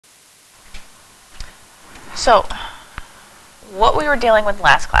So what we were dealing with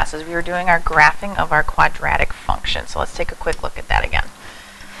last class is we were doing our graphing of our quadratic function. So let's take a quick look at that again.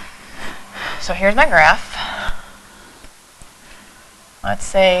 So here's my graph. Let's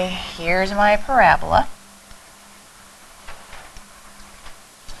say here's my parabola.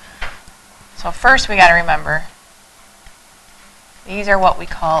 So first we got to remember these are what we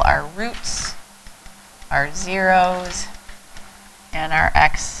call our roots, our zeros, and our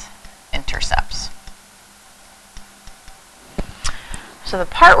x-intercepts. So the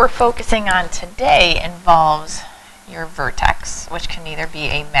part we're focusing on today involves your vertex, which can either be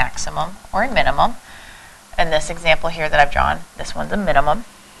a maximum or a minimum. In this example here that I've drawn, this one's a minimum.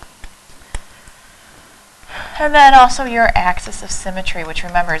 And then also your axis of symmetry, which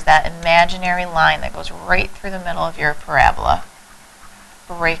remember is that imaginary line that goes right through the middle of your parabola,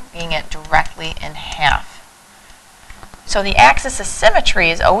 breaking it directly in half. So the axis of symmetry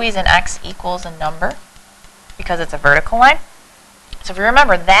is always an x equals a number because it's a vertical line. So if you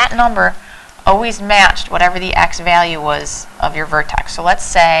remember, that number always matched whatever the x value was of your vertex. So let's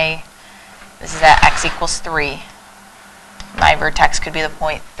say this is at x equals 3. My vertex could be the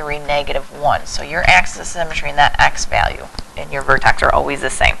point 3, -1. So your axis of symmetry and that x value and your vertex are always the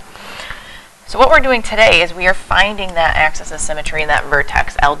same. So what we're doing today is we are finding that axis of symmetry and that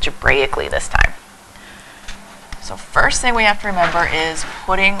vertex algebraically this time. So first thing we have to remember is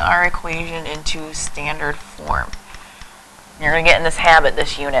putting our equation into standard form. You're going to get in this habit,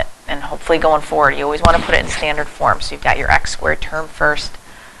 this unit, and hopefully going forward, you always want to put it in standard form. So you've got your x squared term first,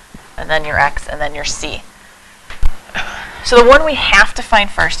 and then your x, and then your c. So the one we have to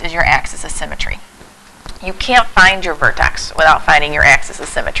find first is your axis of symmetry. You can't find your vertex without finding your axis of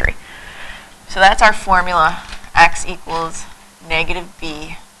symmetry. So that's our formula, x equals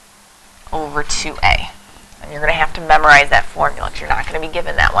 -b over 2a. And you're going to have to memorize that formula because you're not going to be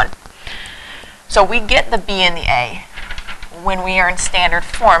given that one. So we get the b and the a when we are in standard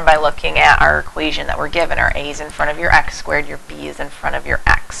form by looking at our equation that we're given. Our a is in front of your x squared, your b is in front of your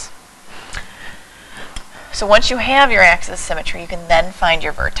x. So once you have your axis of symmetry, you can then find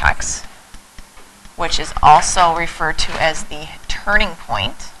your vertex, which is also referred to as the turning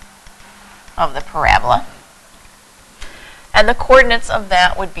point of the parabola. And the coordinates of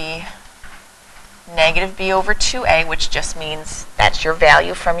that would be -b over 2a, which just means that's your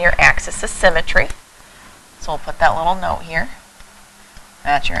value from your axis of symmetry. So we'll put that little note here.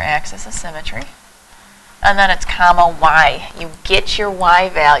 That's your axis of symmetry. And then it's comma y. You get your y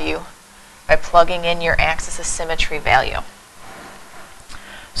value by plugging in your axis of symmetry value.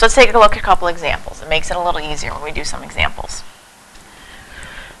 So let's take a look at a couple examples. It makes it a little easier when we do some examples.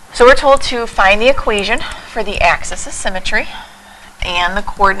 So we're told to find the equation for the axis of symmetry and the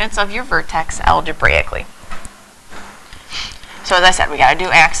coordinates of your vertex algebraically. So as I said, we got to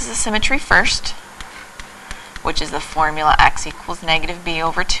do axis of symmetry first, which is the formula x equals -b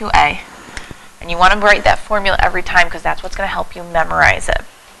over 2a. And you want to write that formula every time because that's what's going to help you memorize it.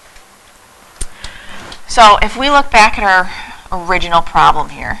 So if we look back at our original problem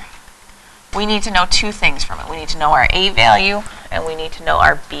here, we need to know two things from it. We need to know our a value and we need to know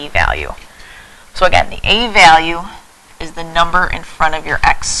our b value. So again, the a value is the number in front of your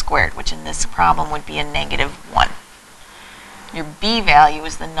x squared, which in this problem would be a -1. Your b value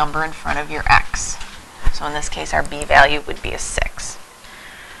is the number in front of your x. So in this case, our b value would be a 6.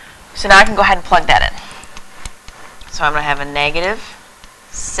 So now I can go ahead and plug that in. So I'm going to have a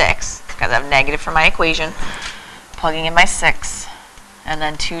 -6, because I have negative for my equation, plugging in my 6, and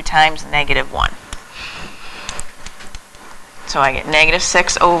then 2 times -1. So I get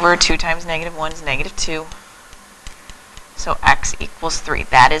 -6 over 2 times -1 is -2. So x equals 3.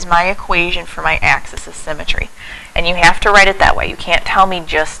 That is my equation for my axis of symmetry. And you have to write it that way. You can't tell me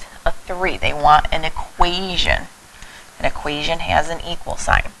just a 3. They want an equation. An equation has an equal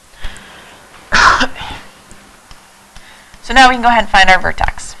sign. So now we can go ahead and find our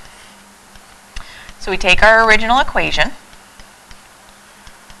vertex. So we take our original equation.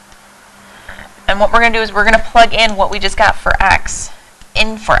 And what we're going to do is we're going to plug in what we just got for x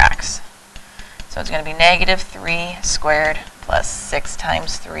in for x. So it's going to be -3 squared plus 6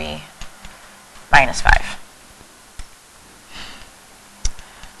 times 3 minus 5.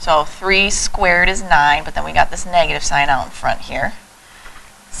 So 3 squared is 9, but then we got this negative sign out in front here.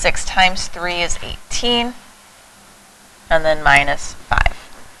 6 times 3 is 18, and then minus 5.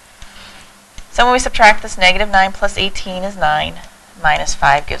 So when we subtract this, -9 plus 18 is 9, minus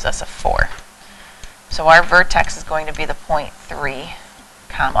 5 gives us a 4. So our vertex is going to be the point 3,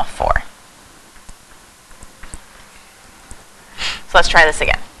 comma 4. So let's try this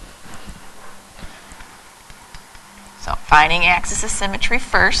again. So finding axis of symmetry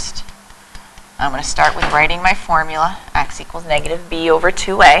first. I'm going to start with writing my formula, x equals negative b over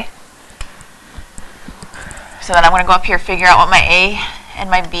 2a. So then I'm going to go up here, figure out what my a and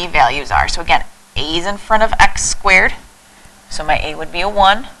my b values are. So again, a is in front of x squared, so my a would be a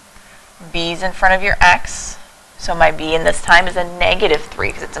 1. B is in front of your x, so my b in this time is a negative 3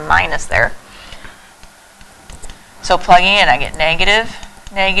 because it's a minus there. So plugging in, I get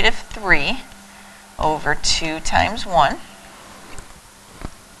negative 3 over 2 times 1.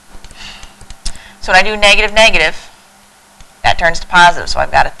 So when I do negative, negative, that turns to positive. So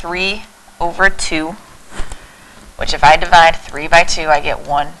I've got a 3 over 2, which if I divide 3 by 2, I get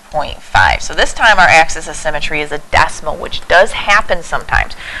 1.5. So this time our axis of symmetry is a decimal, which does happen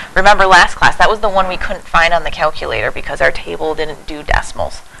sometimes. Remember last class, that was the one we couldn't find on the calculator because our table didn't do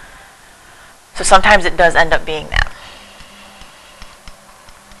decimals. So sometimes it does end up being that.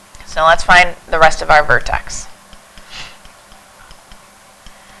 So let's find the rest of our vertex.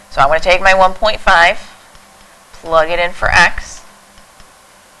 So I'm going to take my 1.5, plug it in for x.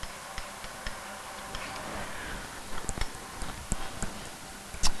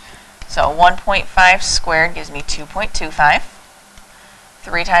 So 1.5 squared gives me 2.25.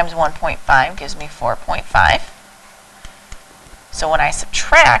 3 times 1.5 gives me 4.5. So when I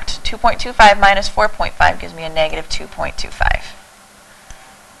subtract, 2.25 minus 4.5 gives me a negative 2.25.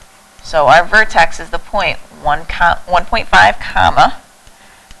 So our vertex is the point 1.5 comma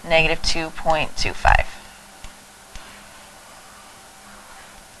negative 2.25.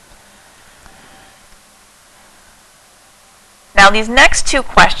 Now these next two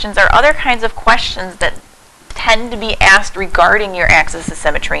questions are other kinds of questions that tend to be asked regarding your axis of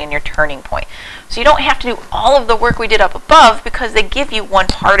symmetry and your turning point. So you don't have to do all of the work we did up above because they give you one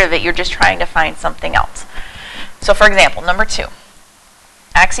part of it. You're just trying to find something else. So for example, number 2,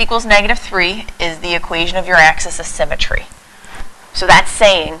 x equals negative 3 is the equation of your axis of symmetry. So that's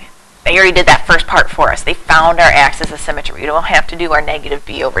saying they already did that first part for us. They found our axis of symmetry. We don't have to do our negative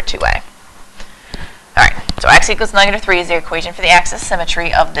b over 2a. All right, so x equals negative 3 is the equation for the axis of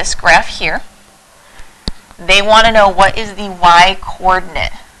symmetry of this graph here. They want to know what is the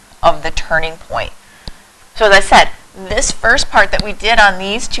y-coordinate of the turning point. So as I said, this first part that we did on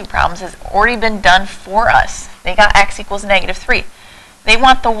these two problems has already been done for us. They got x equals negative 3. They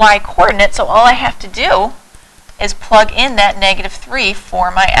want the y-coordinate, so all I have to do is plug in that negative 3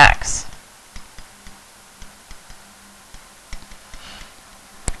 for my x.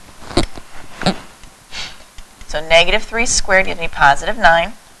 So negative 3 squared gives me positive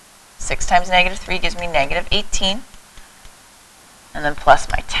 9. 6 times negative 3 gives me negative 18. And then plus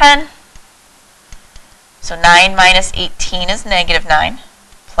my 10. So 9 minus 18 is negative 9.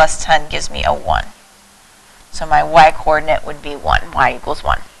 Plus 10 gives me a 1. So my y-coordinate would be 1. Y equals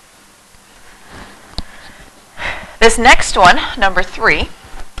 1. This next one, number 3,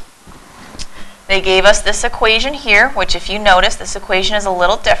 they gave us this equation here, which if you notice, this equation is a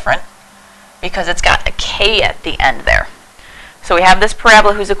little different because it's got a k at the end there. So we have this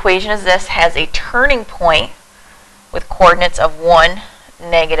parabola whose equation is this, has a turning point with coordinates of 1,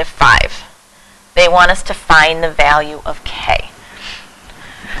 negative 5. They want us to find the value of k.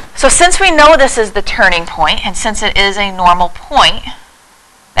 So since we know this is the turning point, and since it is a normal point,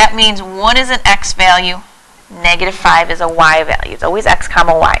 that means 1 is an x value, negative 5 is a y value. It's always x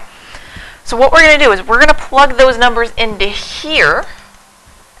comma y. So what we're going to do is we're going to plug those numbers into here,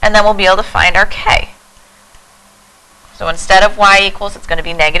 and then we'll be able to find our k. So instead of y equals, it's going to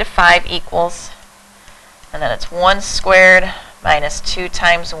be negative 5 equals, and then it's 1 squared minus 2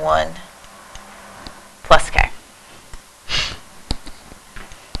 times 1 plus k.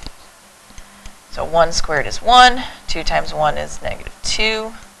 So 1 squared is 1, 2 times 1 is negative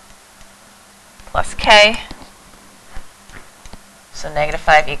 2 plus k. So negative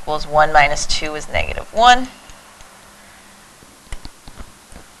 5 equals 1 minus 2 is negative 1.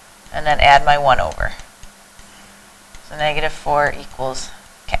 And then add my 1 over. So negative 4 equals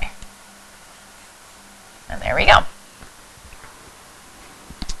k. And there we go.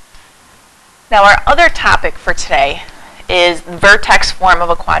 Now our other topic for today is the vertex form of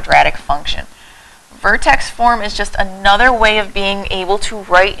a quadratic function. Vertex form is just another way of being able to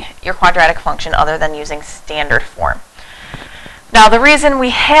write your quadratic function other than using standard form. Now the reason we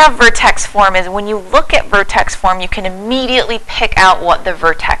have vertex form is when you look at vertex form, you can immediately pick out what the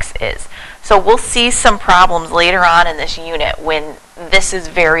vertex is. So we'll see some problems later on in this unit when this is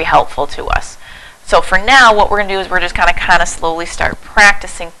very helpful to us. So for now, what we're going to do is we're just kind of slowly start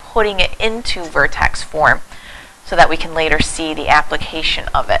practicing putting it into vertex form so that we can later see the application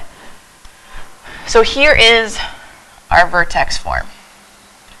of it. So here is our vertex form.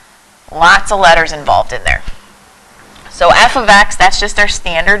 Lots of letters involved in there. So f of x, that's just our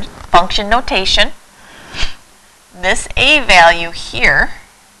standard function notation. This a value here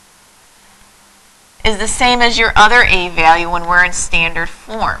is the same as your other a value when we're in standard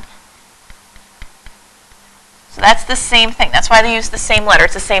form. So that's the same thing. That's why they use the same letter.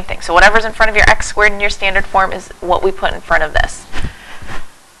 It's the same thing. So whatever's in front of your x squared in your standard form is what we put in front of this.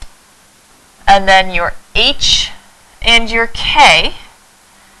 And then your h and your k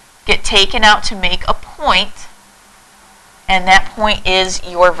get taken out to make a point, and that point is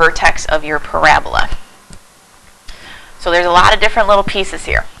your vertex of your parabola. So there's a lot of different little pieces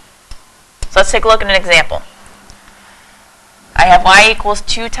here. So let's take a look at an example. I have y equals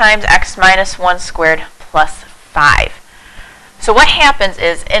 2 times x minus 1 squared plus 5. So what happens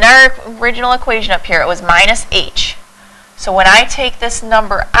is, in our original equation up here, it was minus h. So when I take this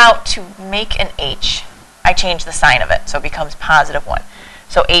number out to make an h, I change the sign of it, so it becomes positive 1.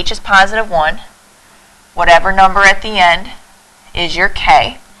 So h is positive 1. Whatever number at the end is your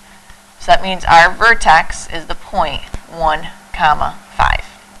k. So that means our vertex is the point 1, 5.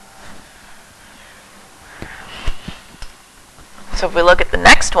 So if we look at the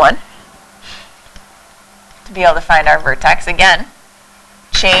next one, to be able to find our vertex, again,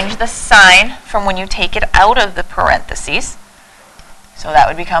 change the sign from when you take it out of the parentheses. So that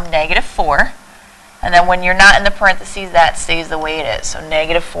would become negative 4. And then when you're not in the parentheses, that stays the way it is. So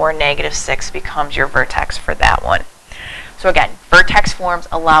negative 4, negative 6 becomes your vertex for that one. So again, vertex forms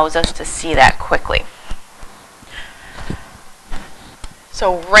allows us to see that quickly.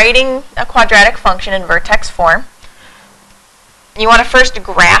 So writing a quadratic function in vertex form, you want to first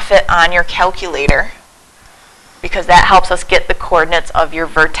graph it on your calculator, because that helps us get the coordinates of your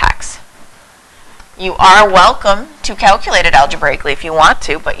vertex. You are welcome to calculate it algebraically if you want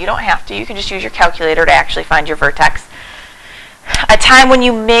to, but you don't have to. You can just use your calculator to actually find your vertex. A time when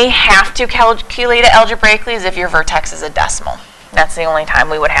you may have to calculate it algebraically is if your vertex is a decimal. That's the only time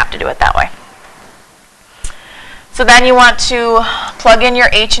we would have to do it that way. So then you want to plug in your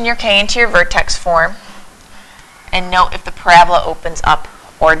h and your k into your vertex form and note if the parabola opens up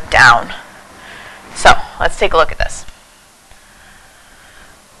or down. So let's take a look at this.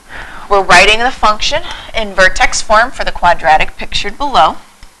 We're writing the function in vertex form for the quadratic pictured below.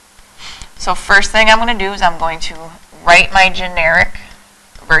 So first thing I'm going to do is I'm going to write my generic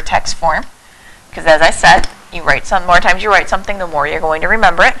vertex form, because as I said, more times you write something, the more you're going to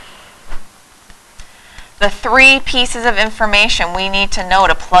remember it. The 3 pieces of information we need to know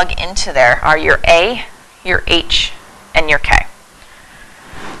to plug into there are your a, your h, and your k.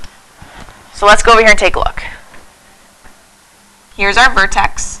 So let's go over here and take a look. Here's our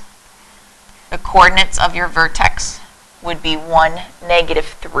vertex. The coordinates of your vertex would be 1, negative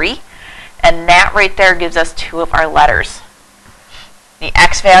 3. And that right there gives us 2 of our letters. The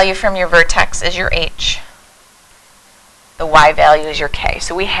x value from your vertex is your h. The y value is your k.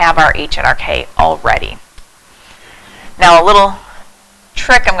 So we have our h and our k already. Now a little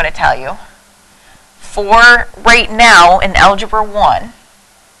trick I'm going to tell you. For right now in Algebra 1,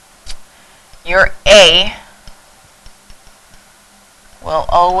 your a will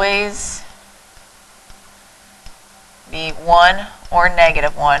always be 1 or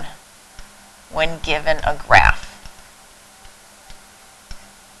negative 1 when given a graph.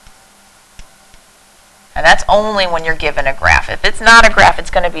 And that's only when you're given a graph. If it's not a graph,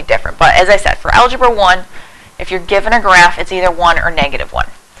 it's going to be different. But as I said, for Algebra 1, if you're given a graph, it's either 1 or negative 1.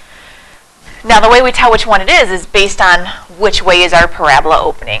 Now the way we tell which one it is based on which way is our parabola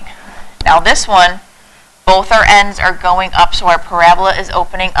opening. Now this one, both our ends are going up, so our parabola is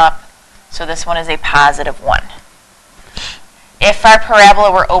opening up. So this one is a positive 1. If our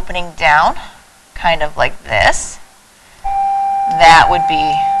parabola were opening down, kind of like this, that would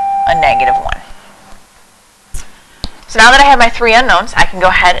be a negative 1. So now that I have my 3 unknowns, I can go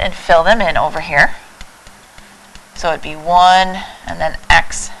ahead and fill them in over here. So it would be 1 and then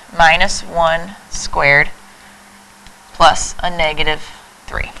x minus 1 squared plus a negative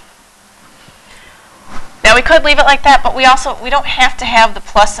 3. Now we could leave it like that, but we don't have to have the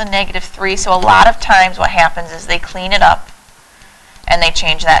plus and negative 3, so a lot of times what happens is they clean it up and they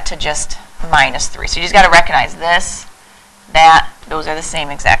change that to just minus 3. So you just got to recognize this, that, those are the same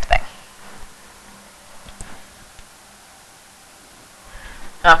exact thing.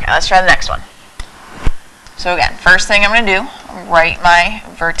 Okay, let's try the next one. So again, first thing I'm going to do, write my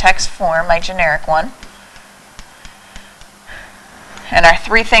vertex form, my generic one. And our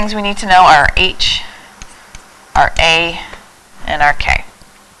 3 things we need to know are h, our a, and our k.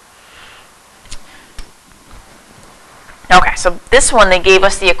 Okay, so this one, they gave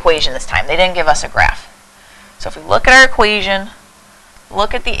us the equation this time. They didn't give us a graph. So if we look at our equation,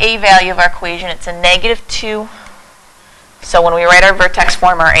 look at the a value of our equation, it's a negative 2 So when we write our vertex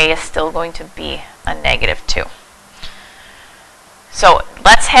form, our A is still going to be a -2. So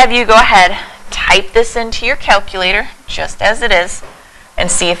let's have you go ahead, type this into your calculator, just as it is,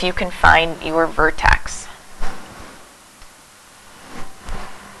 and see if you can find your vertex.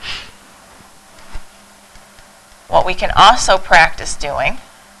 What we can also practice doing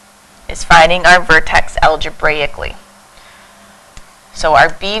is finding our vertex algebraically. So our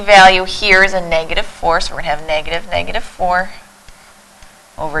B value here is a -4, so we're going to have -4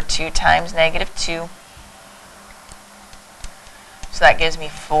 over 2 times -2. So that gives me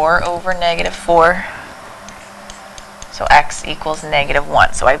 4 over -4. So x equals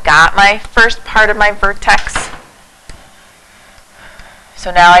 -1. So I've got my first part of my vertex.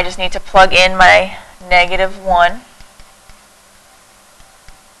 So now I just need to plug in my -1.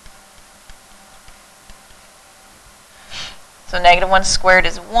 So -1 squared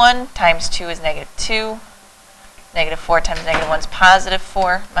is 1, times 2 is -2. -4 times -1 is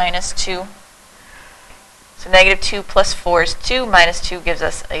 +4, minus 2. So -2 plus 4 is 2, minus 2 gives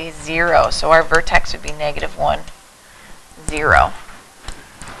us a 0. So our vertex would be -1, 0.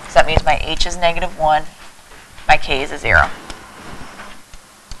 So that means my h is -1, my k is a 0.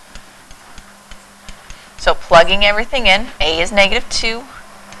 So plugging everything in, a is -2.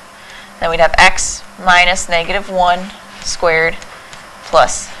 Then we'd have x minus -1 squared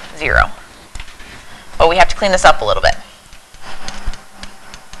plus 0. But we have to clean this up a little bit.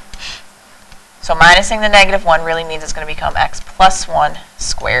 So minusing the -1 really means it's going to become x plus 1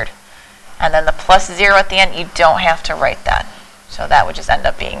 squared. And then the plus 0 at the end, you don't have to write that. So that would just end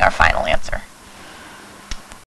up being our final answer.